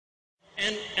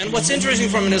And what's interesting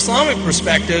from an Islamic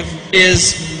perspective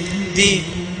is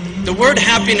the word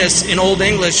happiness in Old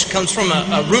English comes from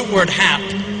a root word hap,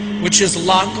 which is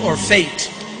luck or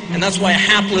fate. And that's why a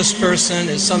hapless person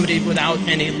is somebody without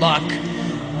any luck.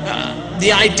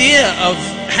 The idea of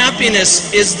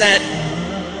happiness is that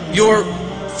your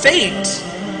fate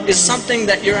is something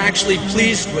that you're actually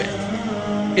pleased with.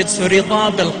 It's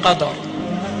rida bil qadar.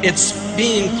 It's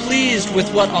being pleased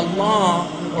with what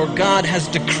Allah or God has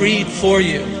decreed for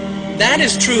you. That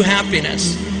is true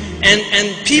happiness.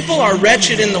 And people are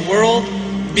wretched in the world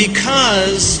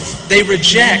because they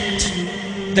reject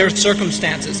their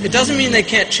circumstances. It doesn't mean they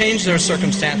can't change their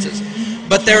circumstances,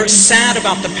 but they're sad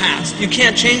about the past. You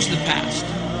can't change the past.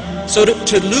 So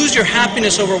to lose your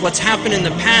happiness over what's happened in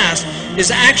the past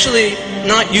is actually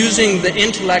not using the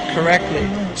intellect correctly.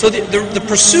 So the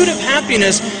pursuit of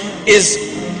happiness is,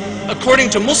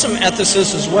 according to Muslim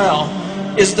ethicists as well,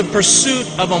 is the pursuit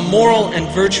of a moral and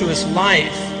virtuous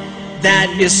life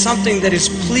that is something that is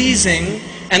pleasing.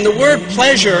 And the word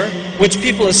pleasure, which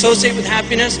people associate with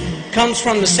happiness, comes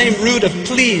from the same root of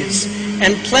please.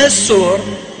 And plesur,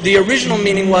 the original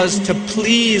meaning was to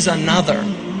please another.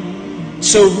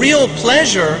 So real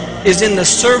pleasure is in the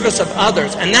service of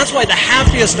others. And that's why the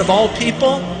happiest of all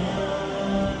people,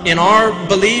 in our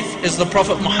belief, is the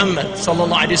Prophet Muhammad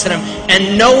ﷺ.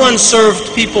 And no one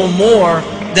served people more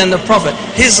than the Prophet.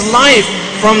 His life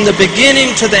from the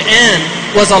beginning to the end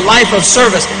was a life of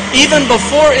service. Even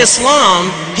before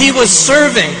Islam, he was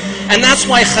serving. And that's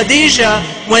why Khadija,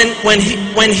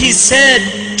 when he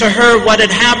said to her what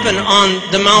had happened on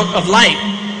the Mount of Light,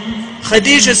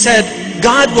 Khadija said,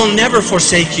 God will never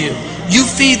forsake you. You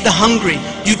feed the hungry.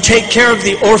 You take care of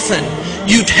the orphan.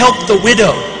 You help the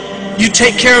widow. You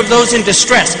take care of those in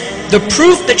distress. The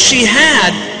proof that she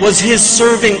had was his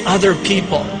serving other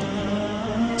people.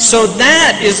 So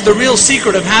that is the real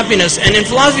secret of happiness. And in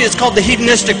philosophy it's called the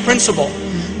hedonistic principle.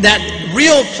 That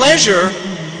real pleasure,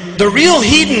 the real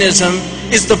hedonism,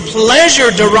 is the pleasure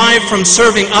derived from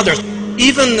serving others.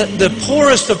 Even the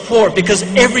poorest of poor, because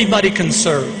everybody can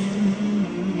serve.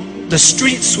 The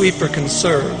street sweeper can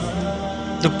serve.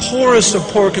 The poorest of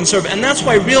poor can serve. And that's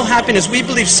why real happiness, we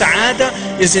believe sa'ada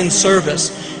is in service.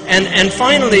 And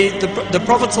finally, the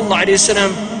Prophet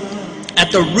ﷺ, at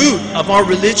the root of our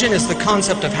religion is the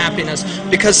concept of happiness.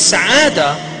 Because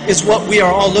sa'ada is what we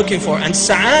are all looking for. And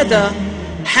sa'ada,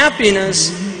 happiness,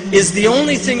 is the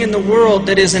only thing in the world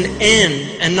that is an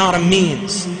end and not a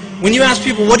means. When you ask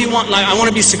people, what do you want? Like, I want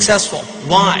to be successful.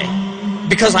 Why?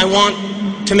 Because I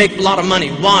want to make a lot of money.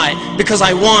 Why? Because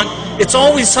I want, it's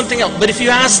always something else. But if you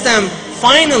ask them,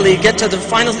 finally, get to the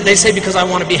final, they say, because I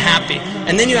want to be happy.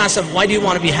 And then you ask them, why do you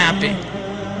want to be happy?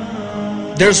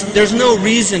 There's no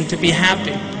reason to be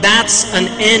happy. That's an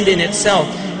end in itself.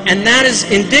 And that is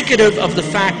indicative of the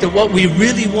fact that what we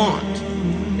really want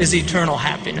is eternal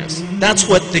happiness. That's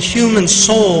what the human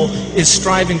soul is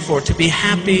striving for, to be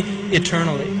happy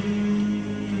eternally.